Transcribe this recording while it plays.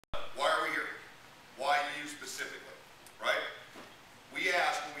specifically, right? We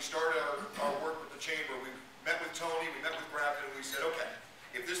asked, when we started our work with the chamber, we met with Tony, we met with Grafton, and we said, okay,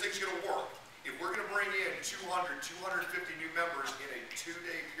 if this thing's going to work, if we're going to bring in 200, 250 new members in a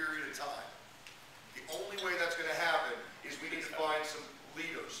 2-day period of time, the only way that's going to happen is we need to find some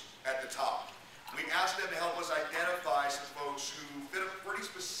leaders at the top. We asked them to help us identify some folks who fit a pretty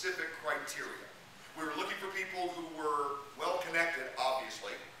specific criteria. We were looking for people who were well-connected,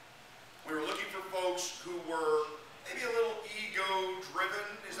 obviously. We were looking for folks who were maybe a little ego-driven.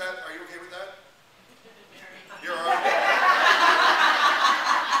 Are you okay with that? You're all right?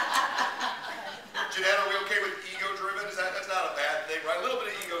 Jeanette, are we okay with ego-driven? That's not a bad thing, right? A little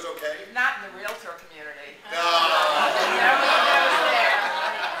bit of ego's okay. Not in the realtor community. No.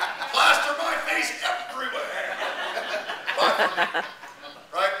 Plaster my face everywhere.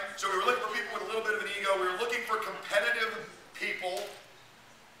 Right? So we were looking for people with a little bit of an ego. We were looking for competitive people.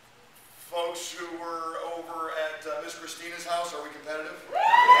 Folks who were over at Miss Christina's house. Are we competitive?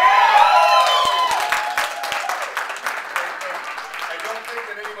 I don't think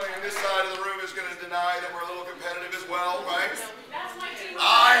that anybody on this side of the room is going to deny that we're a little competitive as well, right? That's my team.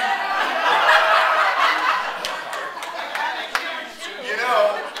 You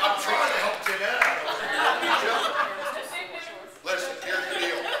know, I'm trying to help Jeanette out over here. Listen, here's the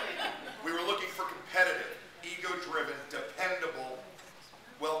deal. We were looking for competitive, ego-driven, dependable,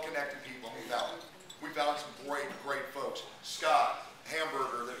 well-connected people, and we found them. We found some great, great folks. Scott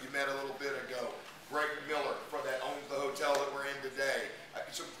Hamburger, that you met a little bit ago. Greg Miller, that owns the hotel that we're in today.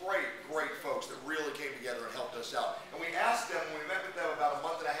 Some great, great folks that really came together and helped us out. And we asked them, when we met with them about a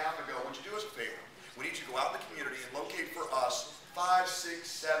month and a half ago, would you do us a favor? We need you to go out in the community and locate for us 5, 6,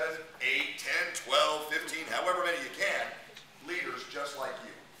 7, 8, 10, 12, 15, however many you can, leaders just like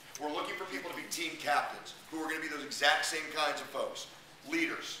you. We're looking for people to be team captains, who are going to be those exact same kinds of folks.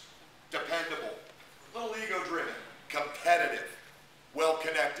 Leaders, dependable, a little ego-driven, competitive,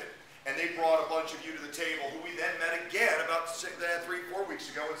 well-connected. And they brought a bunch of you to the table, who we then met again about 3, 4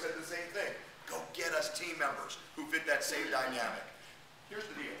 weeks ago and said the same thing. Go get us team members who fit that same dynamic. Here's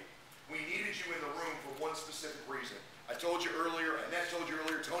the deal. We needed you in the room for one specific reason. I told you earlier, Annette told you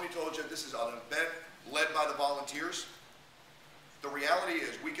earlier, Tony told you, this is an event led by the volunteers. The reality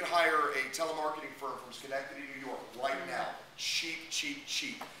is we can hire a telemarketing firm from Schenectady, New York right now. Cheap, cheap,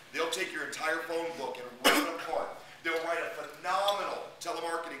 cheap. They'll take your entire phone book and rip it apart. They'll write a phenomenal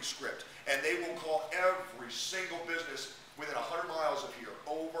telemarketing script, and they will call every single business within 100 miles of here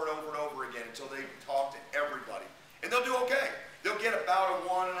over and over and over again until they talk to everybody. And they'll do okay. They'll get about a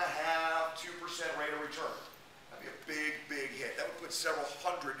 1.5–2% rate of return. That'd be a big, big hit. That would put several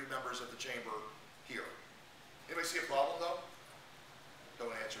hundred new members of the chamber here. Anybody see a problem, though?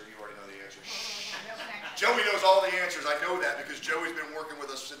 Don't answer. You already know the answer. Joey knows all the answers. I know that because Joey's been working with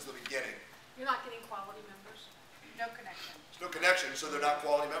us since the beginning. You're not getting quality members. No connection. There's no connection, so they're not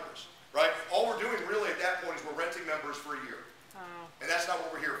quality members, right? All we're doing really at that point is we're renting members for a year. And that's not what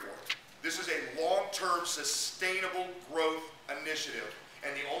we're here for. This is a long-term, sustainable growth initiative.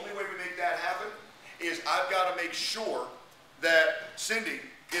 And the only way we make that happen is I've got to make sure that Cindy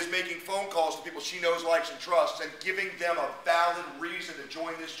is making phone calls to people she knows, likes, and trusts and giving them a valid reason to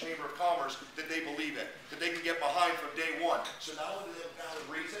join this Chamber of Commerce that they believe in, that they can get behind from day one. So not only do they have a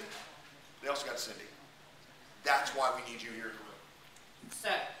valid reason, they also got Cindy. That's why we need you here in the room.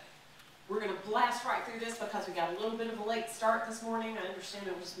 So, we're going to blast right through this because we got a little bit of a late start this morning. I understand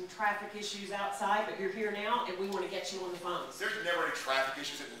there was some traffic issues outside, but you're here now and we want to get you on the phones. There's never any traffic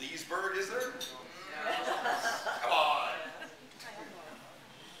issues at Leesburg, is there? Come on.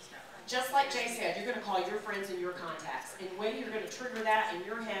 Just like Jay said, you're going to call your friends and your contacts. And when you're going to trigger that in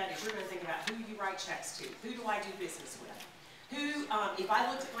your head is you're going to think about who you write checks to. Who do I do business with? Who, if I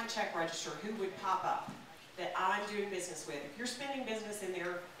looked at my check register, who would pop up that I'm doing business with? If you're spending business in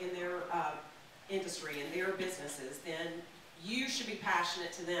their industry, in their businesses, then you should be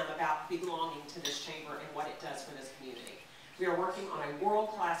passionate to them about belonging to this chamber and what it does for this community. We are working on a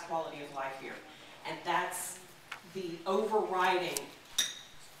world-class quality of life here. And that's the overriding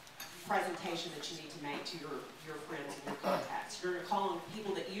presentation that you need to make to your friends and your contacts. You're going to call on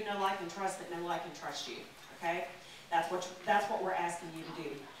people that you know, like, and trust, that know, like, and trust you. Okay? That's what we're asking you to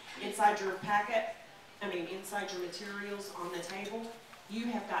do. Inside your packet, inside your materials on the table, you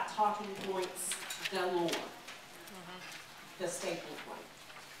have got talking points galore. The staple point.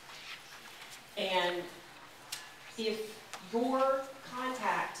 And if your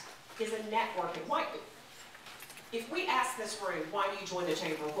contact is a networking, if we ask this room, why do you join the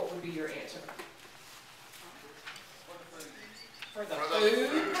chamber, what would be your answer? For the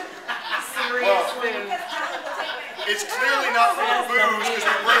food? Seriously? It's clearly not for the booze because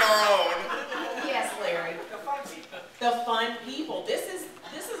we bring our own. Yes, Larry.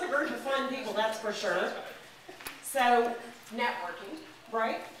 for sure. So, networking,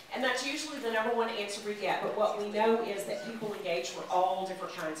 right? And that's usually the #1 answer we get, but what we know is that people engage for all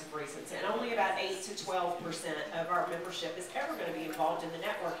different kinds of reasons, and only about 8 to 12% of our membership is ever going to be involved in the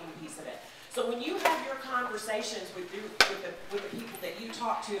networking piece of it. So when you have your conversations with the people that you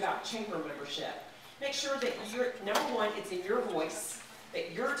talk to about chamber membership, make sure that you're, #1, it's in your voice,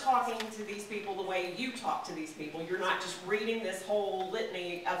 that you're talking to these people the way you talk to these people. You're not just reading this whole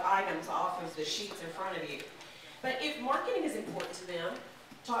litany of items off of the sheets in front of you. But if marketing is important to them,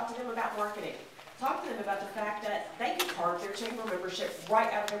 talk to them about marketing. Talk to them about the fact that they can carve their chamber membership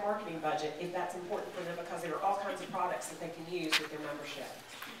right out of their marketing budget if that's important for them, because there are all kinds of products that they can use with their membership.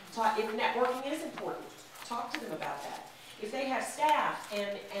 If networking is important, talk to them about that. If they have staff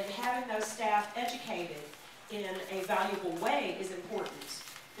and having those staff educated in a valuable way is important.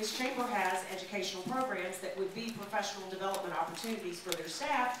 This chamber has educational programs that would be professional development opportunities for their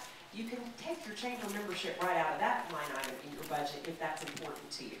staff. You can take your chamber membership right out of that line item in your budget if that's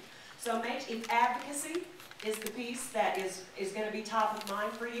important to you. So if advocacy is the piece that is going to be top of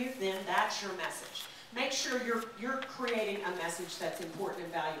mind for you, then that's your message. Make sure you're creating a message that's important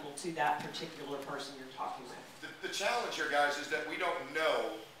and valuable to that particular person you're talking with. The challenge here, guys, is that we don't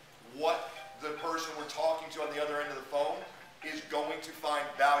know what the person we're talking to on the other end of the phone is going to find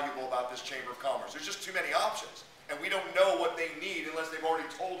valuable about this Chamber of Commerce. There's just too many options, and we don't know what they need unless they've already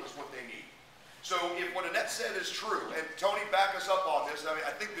told us what they need. So if what Annette said is true, and Tony, back us up on this, I mean,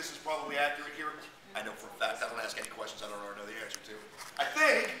 I think this is probably accurate here. I know for a fact, I don't ask any questions I don't already know the answer to. I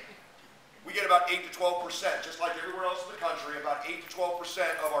think we get about 8 to 12%, just like everywhere else in the country, about 8 to 12%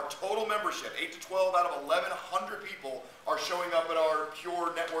 of our total membership, 8 to 12 out of 1,100 people are showing up at our pure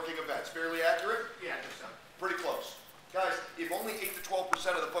networking events. Fairly accurate? Yeah, I think so. Pretty close. Guys, if only 8 to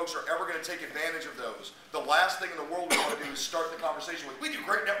 12% of the folks are ever going to take advantage of those, the last thing in the world we want to do is start the conversation with, we do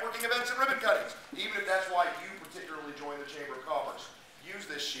great networking events and ribbon cuttings, even if that's why you particularly joined the Chamber of Commerce. Use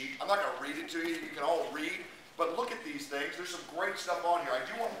this sheet. I'm not going to read it to you. You can all read. But look at these things. There's some great stuff on here. I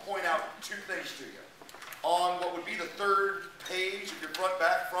do want to point out 2 things to you. On what would be the 3rd page of your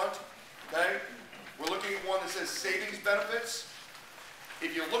back front, okay, we're looking at one that says savings benefits.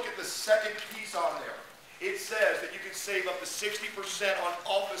 If you look at the 2nd piece on there, it says that you can save up to 60% on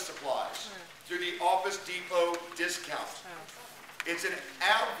office supplies through the Office Depot discount. It's an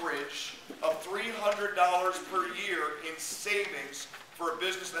average of $300 per year in savings for a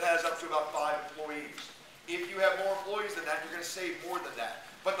business that has up to about 5 employees. If you have more employees than that, you're going to save more than that.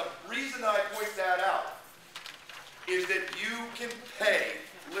 But the reason that I point that out is that you can pay,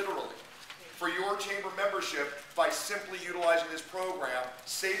 literally, for your chamber membership by simply utilizing this program,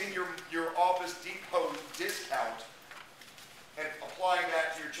 saving your Office Depot discount, and applying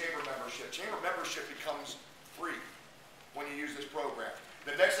that to your chamber membership. Chamber membership becomes free when you use this program.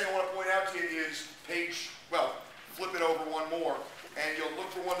 The next thing I want to point out to you is flip it over one more, and you'll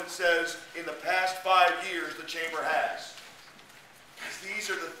look for one that says, in the past 5 years, the chamber has. Because these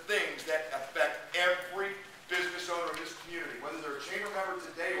are the things that affect every business owner in this community, whether they're a chamber member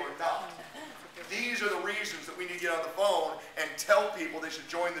today or not. These are the reasons that we need to get on the phone and tell people they should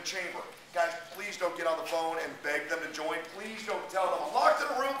join the chamber. Guys, please don't get on the phone and beg them to join. Please don't tell them, I'm locked in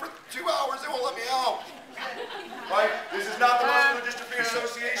a room for 2 hours, they won't let me out. Right? This is not the Muscular Dystrophy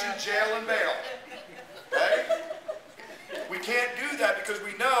Association jail and bail. Okay? We can't do that because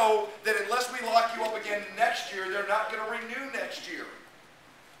we know that unless we lock you up again next year, they're not going to renew next year.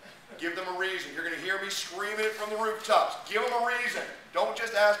 Give them a reason. You're going to hear me screaming it from the rooftops. Give them a reason. Don't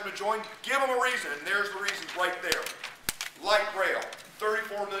just ask them to join. Give them a reason, and there's the reasons right there. Light rail,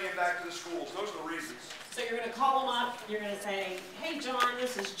 $34 million back to the schools. Those are the reasons. So you're going to call them up, you're going to say, hey John,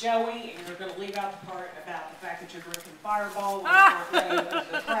 this is Joey, and you're going to leave out the part about the fact that you're drinking Fireball in the front row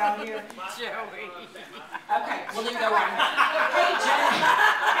of the crowd here. Joey. Okay, we'll leave that right now.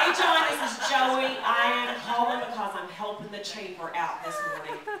 Hey John, this is Joey. I am calling because I'm helping the chamber out this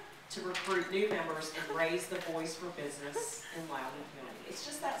morning to recruit new members and raise the voice for business in Loudoun County. It's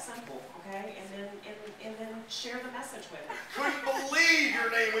just that simple, okay? And then share the message with them. Couldn't believe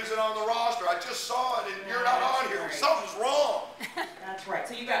your name isn't on the roster. I just saw it and you're not on here. Right. Something's wrong. That's right.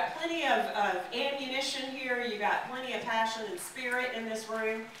 So you got plenty of ammunition here. You got plenty of passion and spirit in this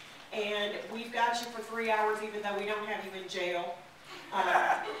room. And we've got you for 3 hours even though we don't have you in jail.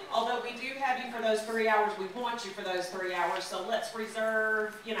 Although we do have you for those 3 hours, we want you for those 3 hours. So let's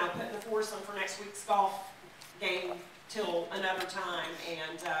reserve, putting the foursome for next week's golf game till another time,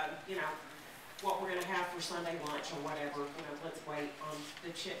 and what we're going to have for Sunday lunch or whatever. Let's wait on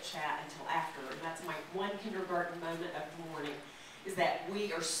the chit chat until after. And that's my one kindergarten moment of the morning. Is that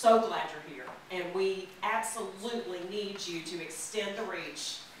we are so glad you're here, and we absolutely need you to extend the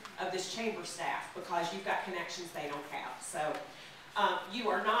reach of this chamber staff because you've got connections they don't have. So you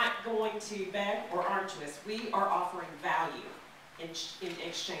are not going to beg or arm twist. We are offering value in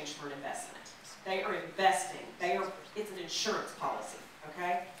exchange for an investment. They are investing. It's an insurance policy,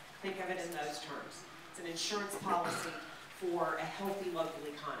 okay? Think of it in those terms. It's an insurance policy for a healthy local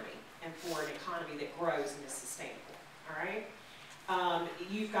economy and for an economy that grows and is sustainable, all right?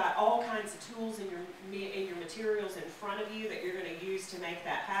 You've got all kinds of tools in your materials in front of you that you're going to use to make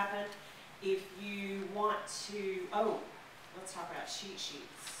that happen. If you want to, let's talk about cheat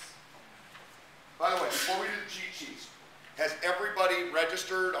sheets. By the way, before we do the cheat sheets, has everybody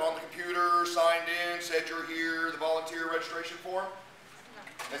registered on the computer, signed in, said you're here, the volunteer registration form?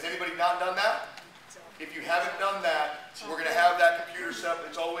 Has anybody not done that? If you haven't done that, we're going to have that computer set up.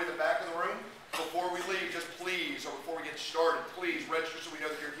 It's all the way in the back of the room. Before we leave, just please, or before we get started, please register so we know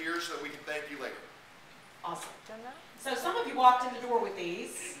that you're here so that we can thank you later. Awesome. So some of you walked in the door with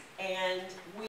these, and